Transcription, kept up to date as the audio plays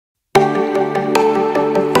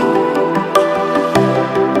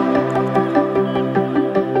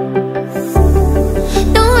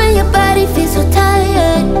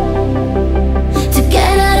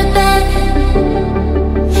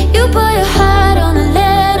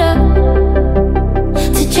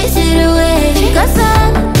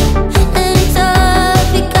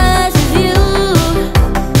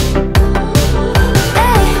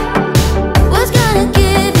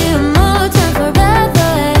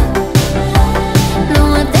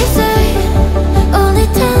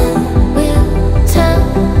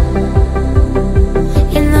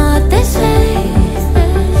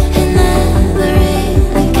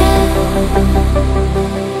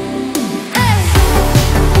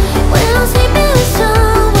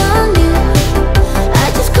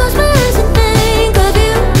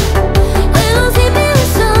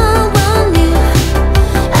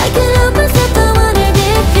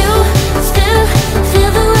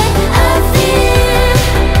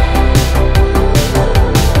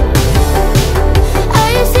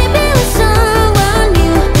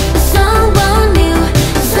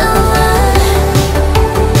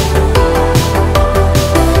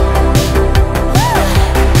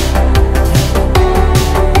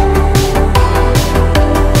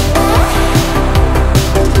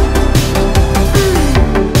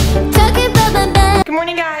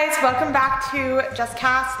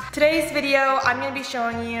JustKass. Today's video, I'm gonna be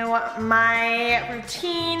showing you my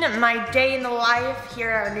routine, my day in the life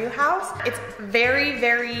here at our new house. It's very,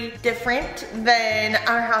 very different than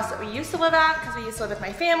our house that we used to live at, because we used to live with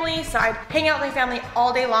my family. So I'd hang out with my family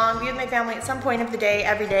all day long, be with my family at some point of the day,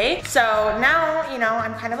 every day. So now, you know,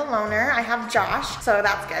 I'm kind of a loner. I have Josh, so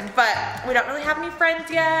that's good. But we don't really have any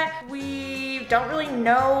friends yet. We don't really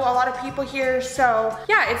know a lot of people here. So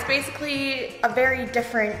yeah, it's basically a very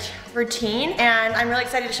different routine. And I'm really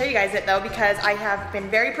excited to show you guys it though, because I have been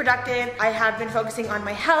very productive. I have been focusing on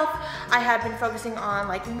my health. I have been focusing on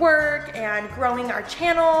like work and growing our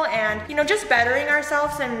channel and, you know, just bettering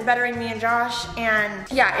ourselves and bettering me and Josh. And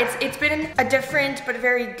yeah, it's been a different but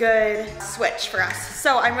very good switch for us.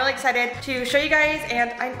 So I'm really excited to show you guys,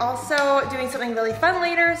 and I'm also doing something really fun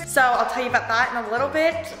later. So I'll tell you about that in a little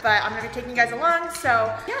bit, but I'm gonna be taking you guys along.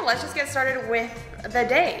 So yeah, let's just get started with the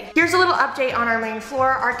day. Here's a little update on our main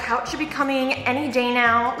floor. Our couch should be coming any day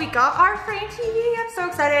now. We got our frame TV. I'm so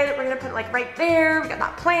excited. We're gonna put it like right there. We got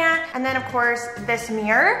that plant. And then of course this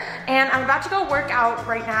mirror. And I'm about to go work out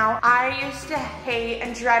right now. I used to hate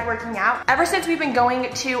and dread working out. Ever since we've been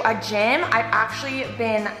going to a gym, I've actually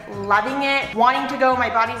been loving it, wanting to go. My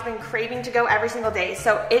body's been craving to go every single day.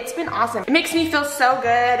 So it's been awesome. It makes me feel so good,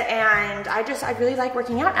 and I really like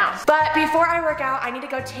working out now. But before I work out, I need to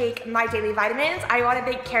go take my daily vitamins. I want to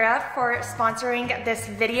thank Cara for sponsoring this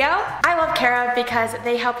video. I love Cara because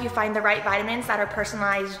they help you find the right vitamins that are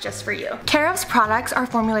personalized just for you. Cara's products are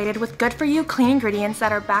formulated with good-for-you clean ingredients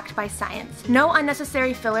that are backed by science. No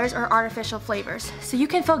unnecessary fillers or artificial flavors, so you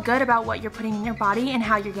can feel good about what you're putting in your body and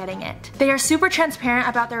how you're getting it. They are super transparent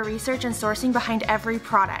about their research and sourcing behind every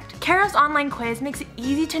product. Cara's online quiz makes it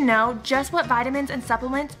easy to know just what vitamins and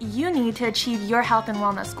supplements you need to achieve your health and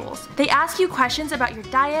wellness goals. They ask you questions about your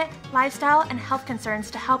diet, lifestyle, and health concerns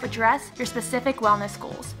to help address your specific wellness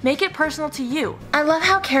goals. Make it personal to you. I love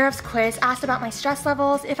how Cara's quiz asked about my stress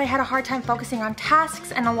levels, if I had a hard time focusing on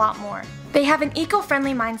tasks, and a lot more. They have an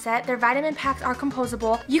eco-friendly mindset. Their vitamin packs are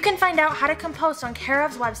composable. You can find out how to compost on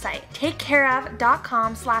Careof's website,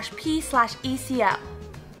 takecareof.com/p/ECO.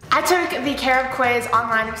 I took the Careof quiz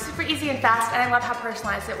online. It was super easy and fast, and I love how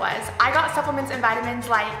personalized it was. I got supplements and vitamins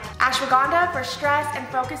like ashwagandha for stress and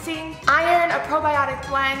focusing, iron, a probiotic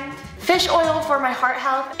blend, fish oil for my heart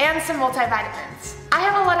health, and some multivitamins. I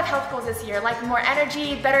have a lot of health goals this year, like more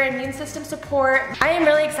energy, better immune system support. I am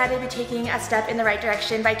really excited to be taking a step in the right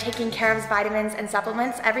direction by taking Careof's vitamins and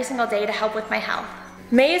supplements every single day to help with my health.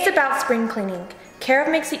 May is about spring cleaning. Careof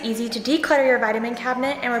makes it easy to declutter your vitamin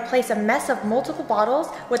cabinet and replace a mess of multiple bottles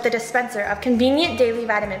with the dispenser of convenient daily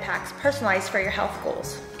vitamin packs personalized for your health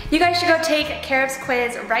goals. You guys should go take Careof's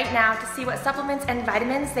quiz right now to see what supplements and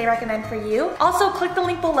vitamins they recommend for you. Also, click the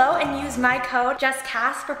link below and use my code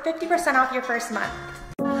JustKass for 50% off your first month.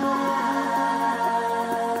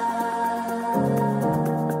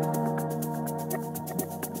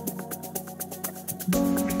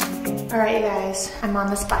 Alright you guys, I'm on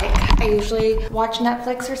this bike. I usually watch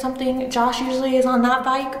Netflix or something. Josh usually is on that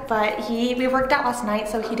bike, but we worked out last night,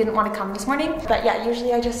 so he didn't want to come this morning. But yeah,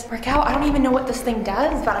 usually I just work out. I don't even know what this thing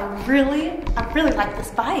does, but I really like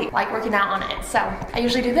this bike, like working out on it. So I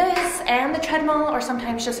usually do this and the treadmill, or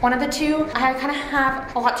sometimes just one of the two. I kind of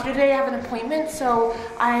have a lot to do today. I have an appointment, so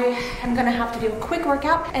I am gonna have to do a quick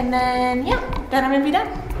workout, and then yeah, then I'm gonna be done.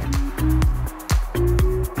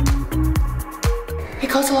 It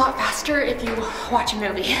goes a lot faster if you watch a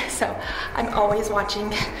movie, so I'm always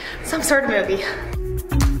watching some sort of movie.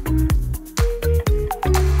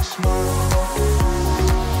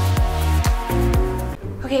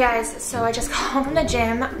 Okay guys, so I just got home from the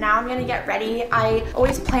gym. Now I'm gonna get ready. I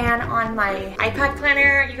always plan on my iPad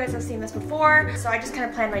planner. You guys have seen this before. So I just kind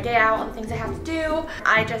of plan my day out, all the things I have to do.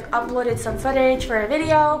 I just uploaded some footage for a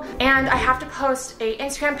video, and I have to post an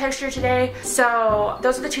Instagram picture today. So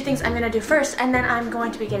those are the two things I'm gonna do first, and then I'm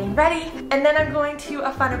going to be getting ready, and then I'm going to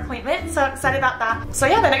a fun appointment. So excited about that. So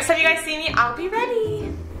yeah, the next time you guys see me, I'll be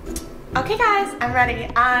ready. Okay guys, I'm ready.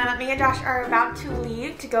 Me and Josh are about to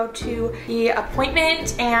leave to go to the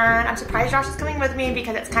appointment, and I'm surprised Josh is coming with me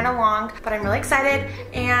because it's kind of long, but I'm really excited,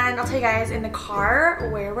 and I'll tell you guys in the car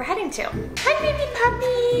where we're heading to. Hi baby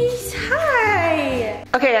puppies, hi.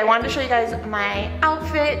 Okay, I wanted to show you guys my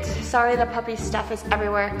outfit. Sorry the puppy stuff is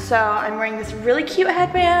everywhere. So I'm wearing this really cute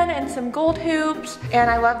headband and some gold hoops, and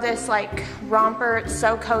I love this like romper. It's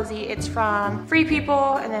so cozy. It's from Free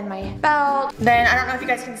People, and then my belt. Then I don't know if you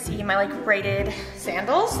guys can see my like braided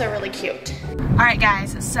sandals. They're really cute. All right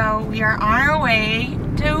guys, so we are on our way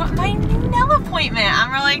to my new nail appointment.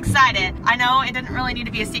 I'm really excited. I know it didn't really need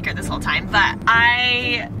to be a secret this whole time, but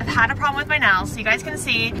I had a problem with my nails. So you guys can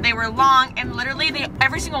see they were long and literally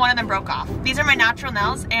every single one of them broke off. These are my natural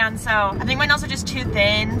nails, and so I think my nails are just too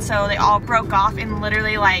thin, so they all broke off in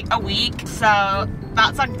literally like a week. So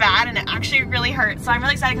that sucked bad and it actually really hurt. So I'm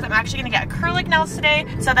really excited because I'm actually gonna get acrylic nails today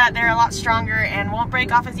so that they're a lot stronger and won't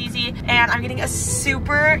break off as easy. And I'm getting a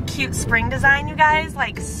super cute spring design, you guys,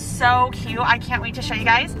 like so cute. I can't wait to show you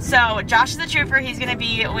guys. So Josh is a trooper. He's gonna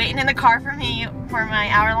be waiting in the car for me for my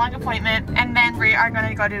hour-long appointment, and then we are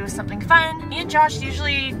gonna go do something fun. Me and Josh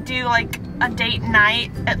usually do like a date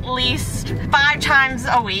night at least 5 times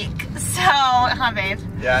a week. So, huh babe?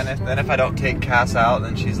 Yeah, and then if I don't take Cass out,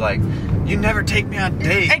 then she's like, you never take me on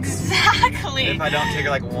dates. Exactly. If I don't take her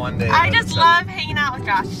like one day. I just love hanging out with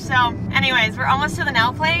Josh. So anyways, we're almost to the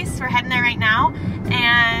nail place. We're heading there right now.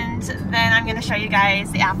 And then I'm gonna show you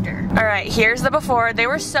guys the after. All right, here's the before. They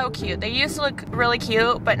were so cute. They used to look really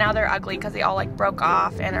cute, but now they're ugly because they all like broke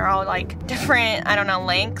off and they're all like different, I don't know,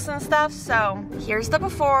 lengths and stuff. So here's the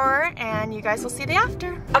before and you guys will see the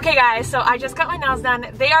after. Okay guys, so I just got my nails done.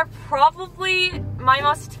 They are probably my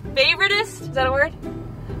most favoriteest, is that a word?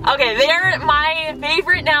 Okay, they're my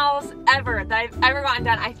favorite nails ever that I've ever gotten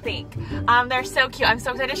done, I think. They're so cute. I'm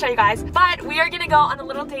so excited to show you guys. But we are gonna go on a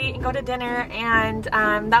little date and go to dinner, and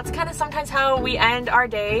that's kind of sometimes how we end our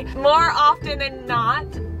day, more often than not,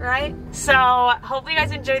 right? So hopefully you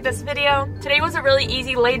guys enjoyed this video. Today was a really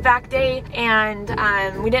easy, laid-back day, and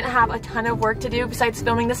we didn't have a ton of work to do besides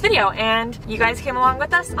filming this video, and you guys came along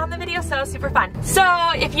with us on the video, so super fun. So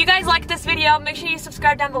if you guys liked this video, make sure you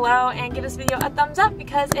subscribe down below and give this video a thumbs up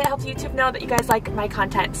because it helps YouTube know that you guys like my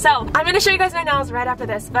content. So I'm gonna show you guys my nails right after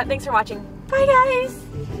this, but thanks for watching. Bye guys!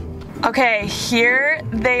 Okay, here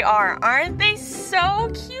they are. Aren't they so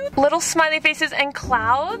cute? Little smiley faces and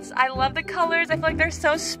clouds. I love the colors. I feel like they're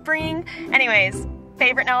so spring. Anyways,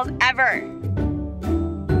 favorite nails ever.